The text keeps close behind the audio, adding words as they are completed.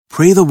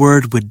Pray the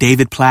Word with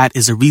David Platt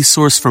is a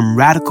resource from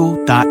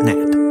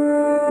radical.net.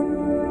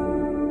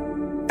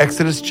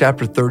 Exodus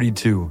chapter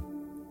 32.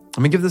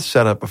 Let me give this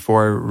setup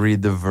before I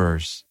read the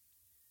verse.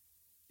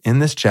 In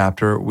this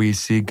chapter, we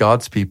see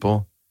God's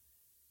people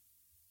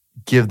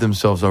give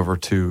themselves over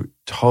to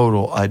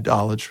total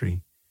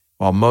idolatry.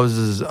 While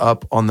Moses is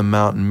up on the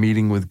mountain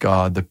meeting with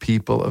God, the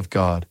people of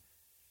God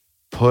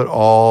put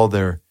all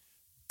their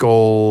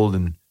gold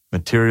and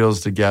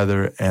materials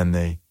together and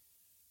they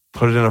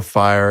put it in a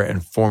fire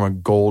and form a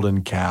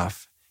golden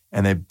calf.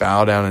 And they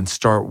bow down and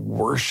start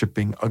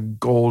worshiping a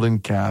golden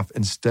calf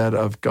instead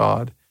of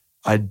God.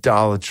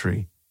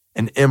 Idolatry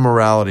and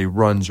immorality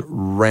runs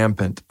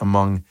rampant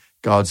among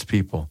God's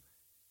people.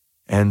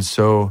 And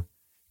so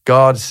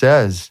God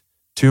says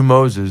to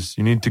Moses,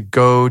 you need to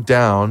go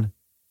down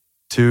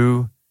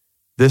to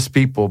this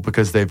people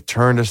because they've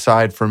turned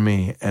aside from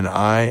me, and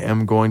I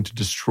am going to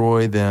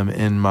destroy them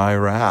in my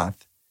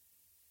wrath.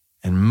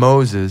 And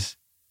Moses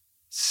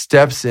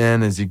steps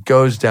in as he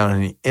goes down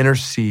and he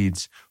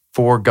intercedes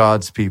for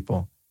God's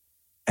people.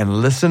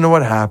 And listen to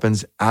what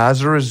happens as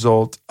a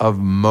result of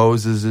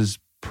Moses'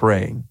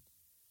 praying.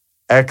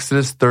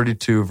 Exodus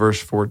 32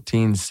 verse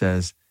 14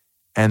 says,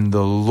 and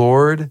the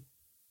Lord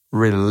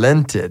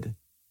relented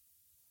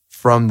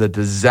from the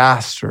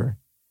disaster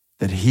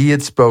that he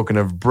had spoken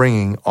of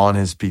bringing on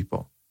his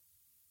people.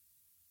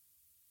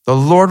 The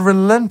Lord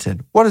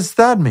relented. What does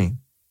that mean?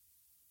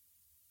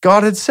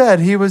 God had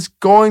said he was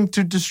going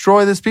to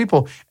destroy this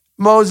people.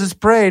 Moses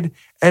prayed,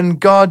 and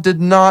God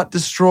did not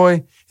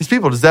destroy his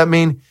people. Does that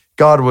mean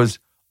God was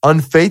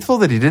unfaithful,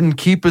 that he didn't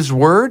keep his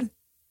word?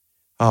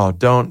 Oh,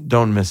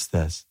 don't miss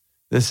this.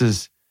 This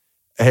is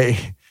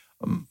a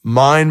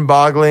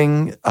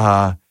mind-boggling,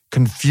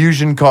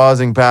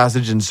 confusion-causing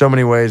passage in so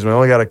many ways. We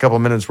only got a couple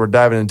minutes. We're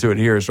diving into it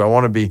here, so I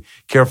want to be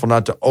careful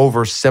not to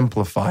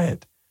oversimplify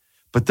it.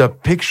 But the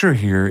picture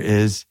here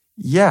is,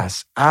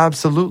 yes,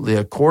 absolutely.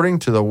 According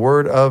to the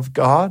word of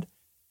God,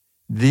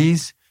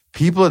 these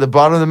people at the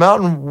bottom of the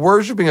mountain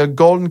worshiping a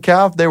golden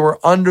calf, they were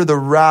under the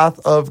wrath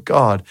of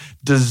God,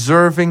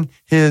 deserving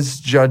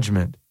his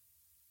judgment.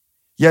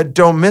 Yet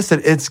don't miss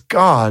it. It's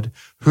God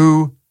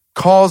who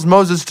calls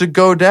Moses to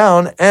go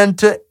down and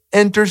to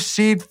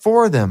intercede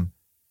for them.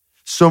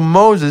 So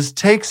Moses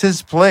takes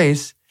his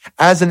place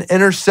as an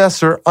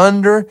intercessor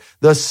under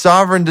the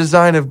sovereign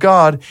design of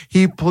God.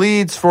 He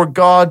pleads for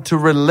God to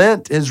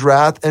relent his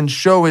wrath and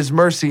show his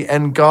mercy,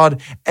 and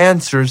God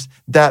answers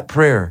that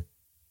prayer.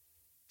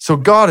 So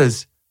God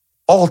is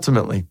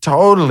ultimately,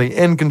 totally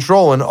in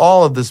control in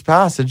all of this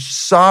passage,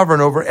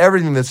 sovereign over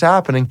everything that's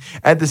happening.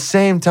 At the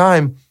same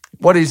time,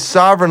 what he's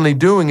sovereignly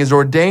doing is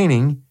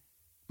ordaining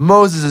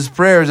Moses'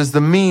 prayers as the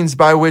means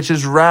by which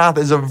his wrath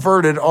is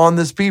averted on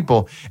this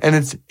people. And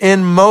it's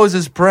in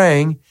Moses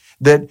praying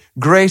that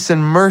grace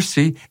and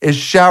mercy is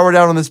showered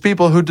out on this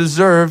people who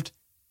deserved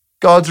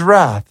God's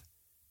wrath.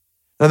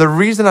 Now, the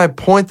reason I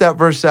point that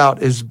verse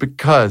out is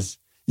because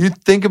you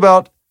think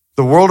about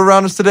the world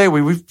around us today.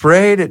 We've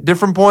prayed at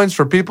different points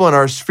for people in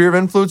our sphere of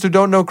influence who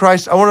don't know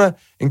Christ. I want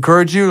to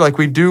encourage you, like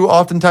we do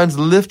oftentimes,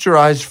 lift your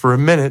eyes for a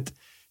minute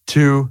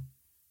to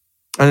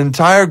an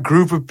entire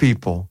group of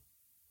people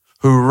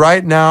who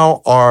right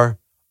now are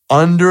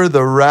under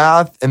the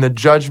wrath and the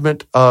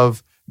judgment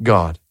of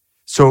God.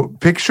 So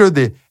picture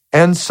the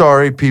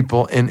Ansari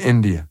people in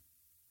India.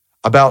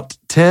 About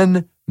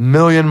 10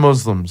 million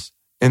Muslims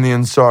in the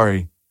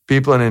Ansari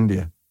people in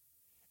India.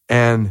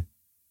 And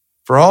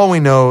for all we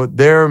know,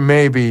 there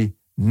may be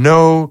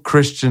no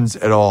Christians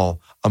at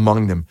all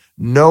among them.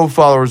 No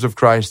followers of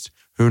Christ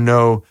who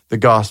know the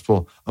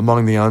gospel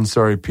among the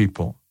Ansari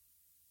people.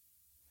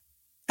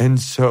 And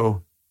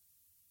so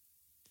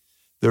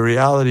the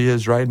reality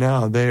is right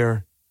now they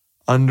are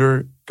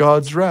under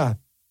God's wrath.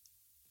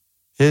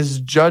 His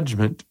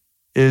judgment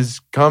is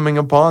coming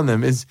upon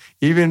them, is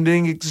even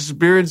being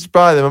experienced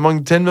by them.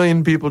 Among 10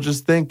 million people,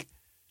 just think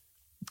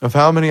of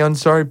how many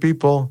Ansari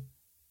people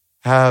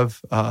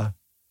have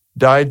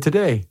died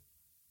today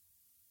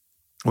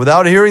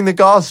without hearing the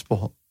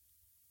gospel,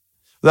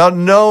 without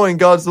knowing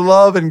God's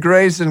love and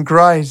grace in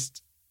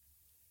Christ.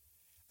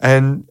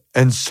 And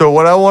so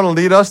what I want to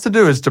lead us to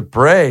do is to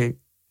pray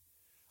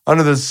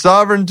under the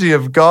sovereignty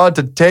of God,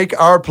 to take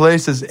our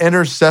place as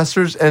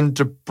intercessors and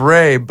to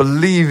pray,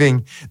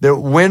 believing that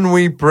when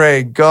we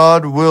pray,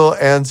 God will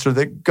answer,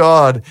 that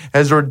God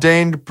has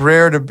ordained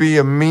prayer to be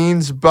a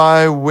means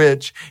by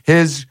which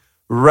his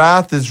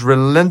wrath is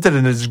relented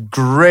and his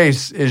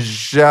grace is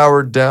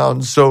showered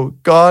down. So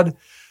God,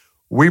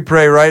 we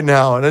pray right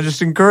now, and I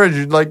just encourage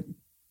you,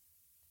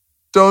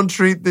 don't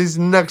treat these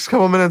next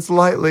couple minutes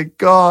lightly.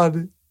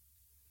 God,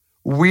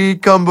 we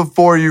come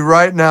before you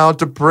right now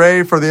to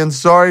pray for the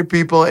Ansari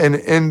people in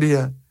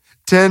India.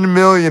 10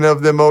 million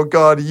of them, oh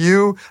God.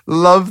 You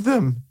love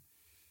them.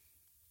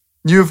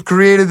 You've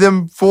created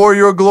them for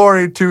your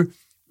glory to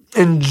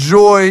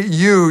enjoy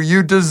you.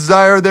 You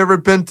desire their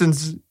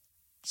repentance.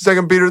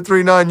 2 Peter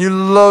 3:9. You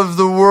love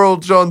the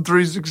world, John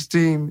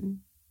 3:16.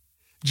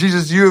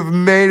 Jesus, you have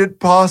made it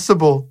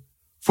possible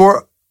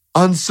for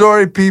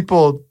Ansari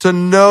people to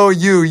know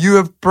you. You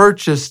have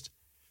purchased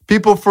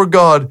people for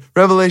God,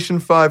 Revelation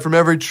 5, from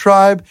every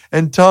tribe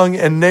and tongue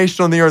and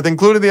nation on the earth,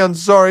 including the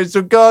Ansari.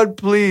 So God,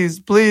 please,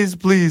 please,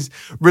 please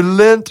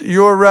relent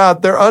your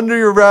wrath. They're under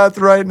your wrath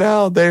right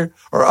now. They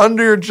are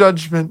under your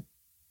judgment.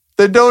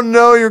 They don't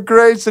know your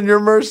grace and your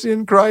mercy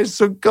in Christ.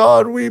 So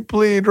God, we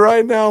plead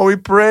right now. We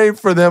pray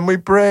for them. We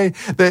pray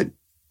that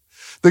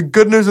the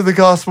good news of the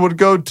gospel would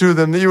go to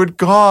them, that you would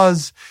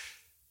cause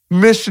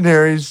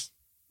missionaries,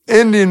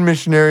 Indian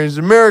missionaries,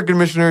 American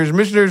missionaries,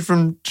 missionaries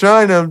from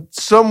China,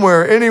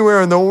 somewhere, anywhere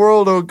in the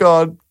world, oh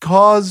God,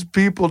 cause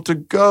people to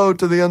go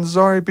to the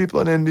Ansari people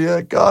in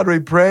India. God, we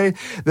pray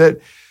that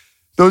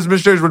those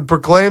missionaries would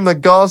proclaim the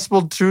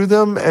gospel to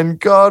them. And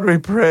God, we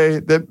pray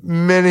that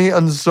many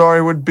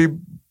Ansari would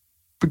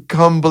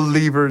become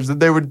believers, that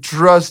they would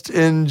trust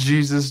in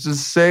Jesus to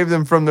save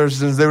them from their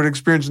sins. They would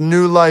experience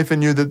new life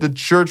in you, that the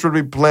church would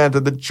be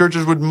planted, that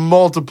churches would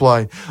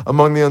multiply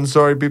among the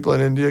Ansari people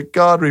in India.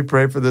 God, we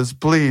pray for this.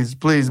 Please,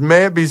 please,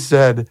 may it be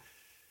said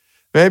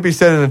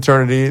in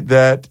eternity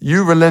that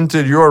you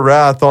relented your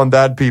wrath on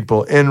that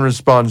people in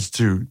response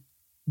to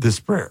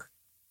this prayer.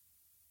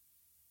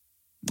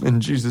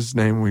 In Jesus'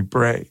 name we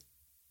pray.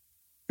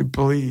 We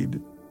plead.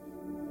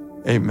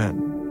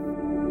 Amen.